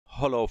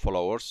Hello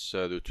followers,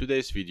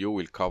 today's video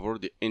will cover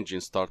the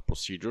engine start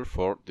procedure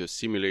for the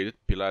simulated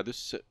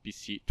Pilatus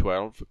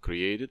PC-12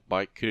 created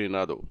by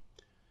Carenado.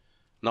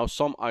 Now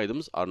some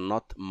items are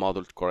not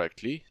modeled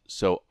correctly,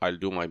 so I'll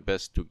do my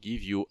best to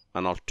give you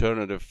an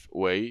alternative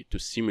way to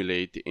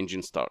simulate the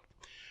engine start.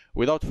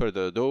 Without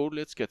further ado,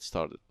 let's get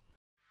started.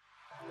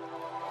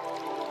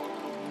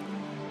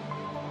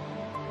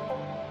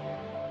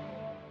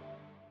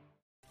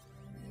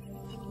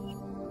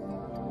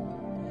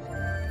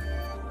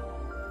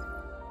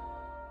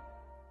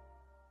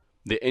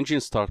 The engine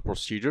start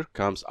procedure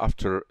comes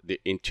after the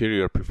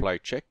interior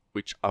pre-flight check,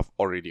 which I've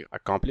already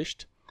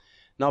accomplished.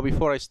 Now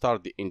before I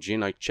start the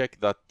engine, I check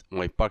that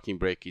my parking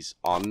brake is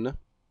on.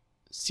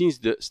 Since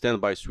the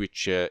standby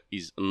switch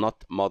is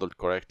not modeled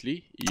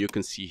correctly, you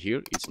can see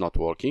here it's not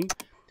working.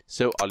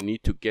 So I'll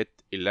need to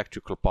get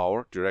electrical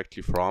power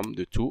directly from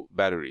the two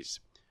batteries.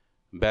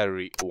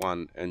 Battery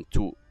 1 and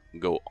 2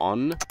 go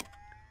on.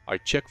 I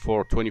check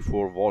for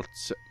 24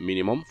 volts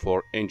minimum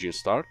for engine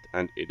start,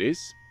 and it is.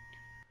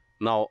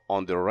 Now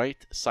on the right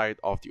side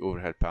of the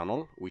overhead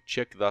panel, we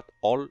check that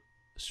all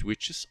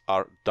switches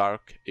are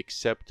dark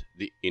except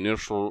the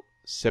inertial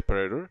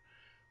separator.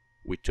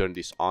 We turn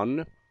this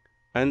on,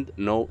 and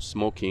no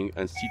smoking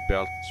and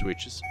seatbelt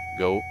switches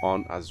go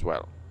on as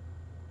well.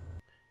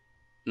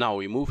 Now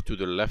we move to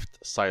the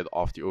left side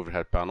of the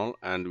overhead panel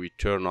and we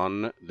turn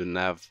on the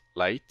nav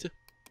light.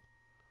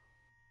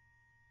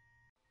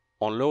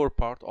 On lower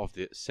part of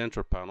the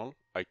center panel,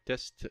 I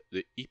test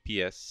the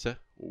EPS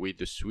with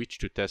the switch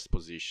to test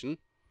position,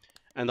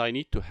 and I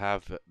need to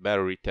have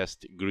battery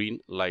test green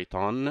light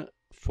on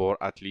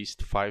for at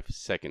least 5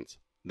 seconds.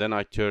 Then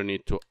I turn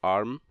it to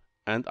arm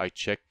and I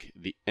check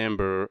the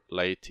amber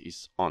light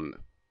is on.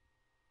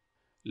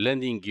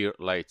 Landing gear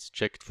lights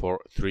checked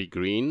for 3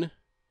 green.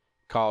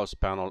 Chaos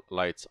panel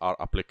lights are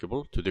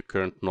applicable to the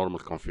current normal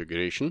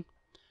configuration,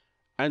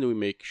 and we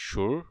make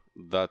sure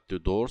that the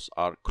doors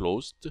are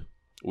closed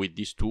with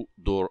these two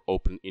door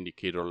open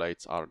indicator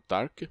lights are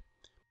dark.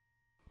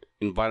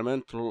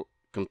 Environmental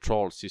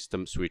control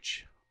system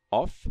switch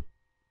off.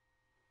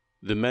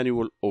 The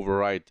manual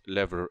override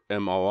lever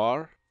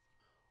MOR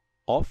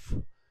off.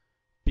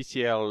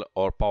 PCL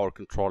or power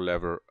control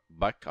lever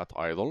back at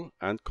idle,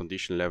 and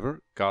condition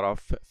lever cut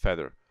off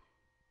feather.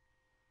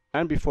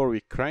 And before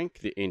we crank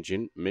the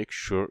engine, make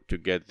sure to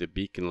get the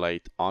beacon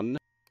light on.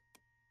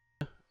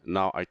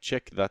 Now I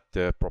check that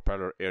the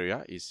propeller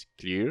area is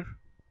clear.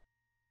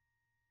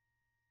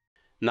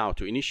 Now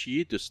to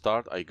initiate the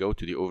start, I go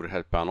to the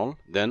overhead panel,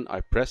 then I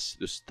press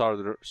the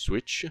starter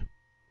switch.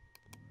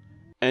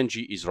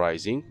 NG is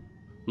rising.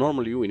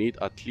 Normally we need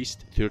at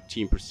least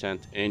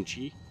 13%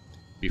 NG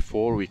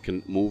before we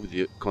can move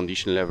the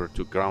condition lever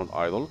to ground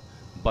idle,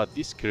 but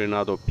this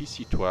Carenado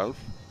PC-12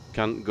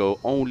 can go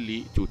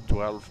only to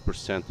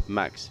 12%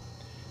 max,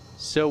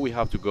 so we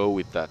have to go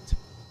with that.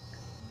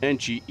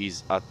 NG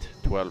is at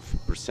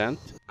 12%,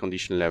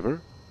 condition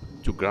lever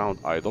to ground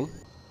idle.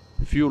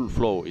 Fuel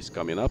flow is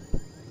coming up,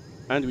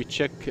 and we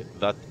check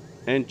that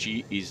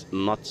NG is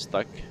not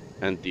stuck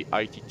and the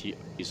ITT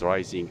is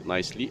rising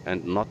nicely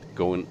and not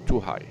going too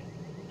high.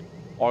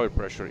 Oil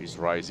pressure is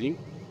rising.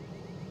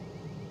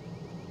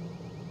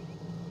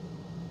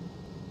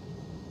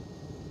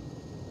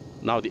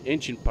 Now the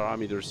engine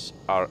parameters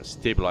are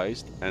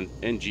stabilized and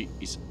NG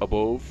is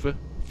above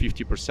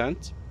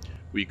 50%.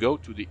 We go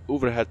to the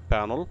overhead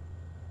panel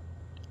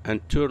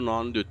and turn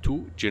on the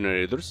two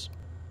generators.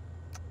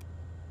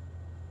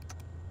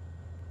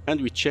 And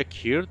we check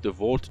here the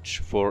voltage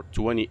for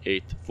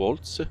 28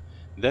 volts.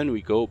 Then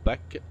we go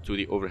back to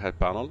the overhead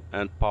panel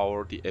and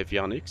power the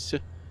avionics.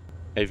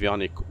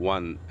 Avionic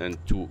 1 and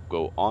 2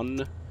 go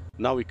on.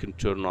 Now we can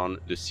turn on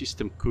the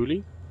system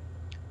cooling.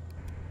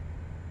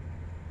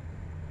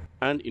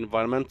 And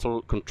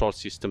environmental control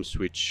system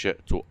switch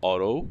to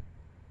auto.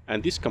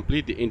 And this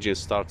completes the engine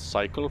start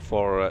cycle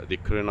for the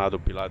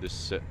Carenado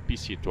Pilatus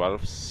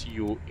PC-12. See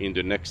you in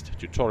the next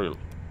tutorial.